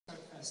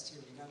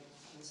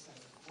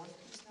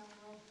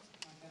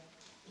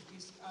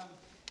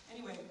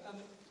anyway,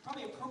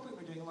 probably appropriate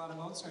we're doing a lot of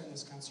Mozart in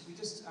this concert. We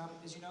just,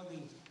 as you know,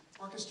 the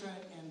orchestra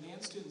and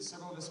band students,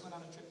 several of us went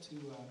on a trip to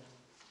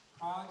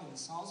Prague and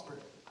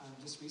Salzburg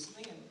just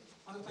recently, and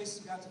one of the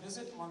places we got to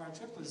visit along our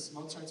trip was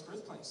Mozart's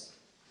birthplace.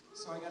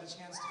 So I got a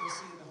chance to go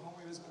see the home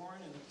where he was born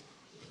and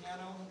the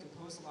piano he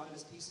composed a lot of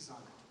his pieces on.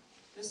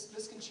 This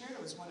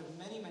concerto is one of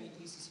many, many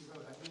pieces he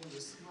wrote. I mean,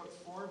 he wrote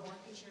 4 horn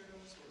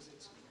concertos, what was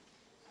it,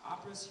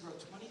 operas. He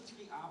wrote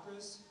 23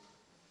 operas.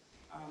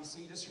 So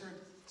you just heard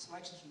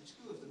selections from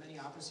 2 of the many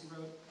operas he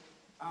wrote.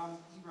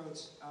 He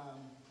wrote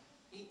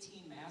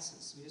 18 masses.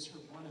 So we just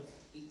heard one of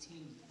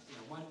 18,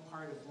 one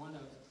part of one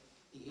of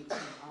the 18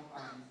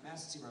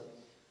 masses he wrote.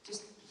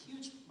 Just a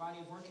huge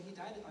body of work, and he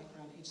died at like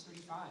around age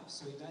 35.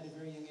 So he died at a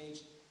very young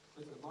age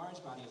with a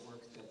large body of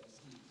work that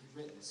he had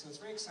written. So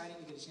it's very exciting.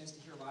 We get a chance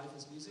to hear a lot of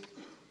his music.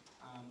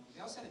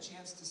 We also had a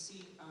chance to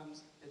see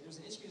that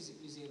there's an instrument music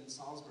museum in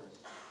Salzburg,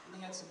 and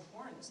they had some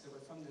horns that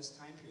were from this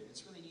time period.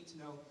 It's really neat to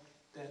know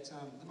that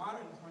the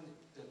modern horn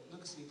that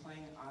Lucas will be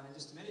playing on in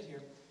just a minute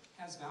here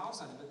has valves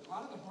on it, but a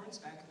lot of the horns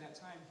back at that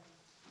time,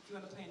 if you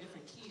want to play in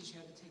different keys,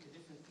 you had to take a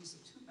different piece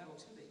of metal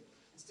tubing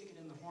and stick it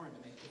in the horn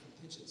to make different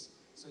pitches.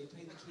 So you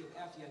played the key of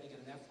F, you had to get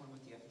an F horn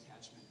with the F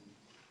attachment.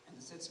 And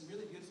they said some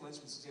really beautiful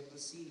instruments. I was able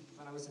to see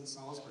when I was in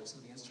Salzburg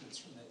some of the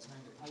instruments from that time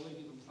that probably would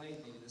have even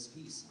played maybe this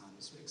piece. It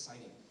was really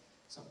exciting.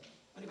 So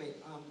anyway,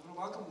 I'm going to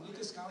welcome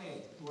Lucas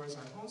Gallier, who is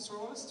our horn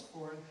soloist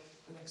for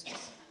the next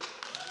piece.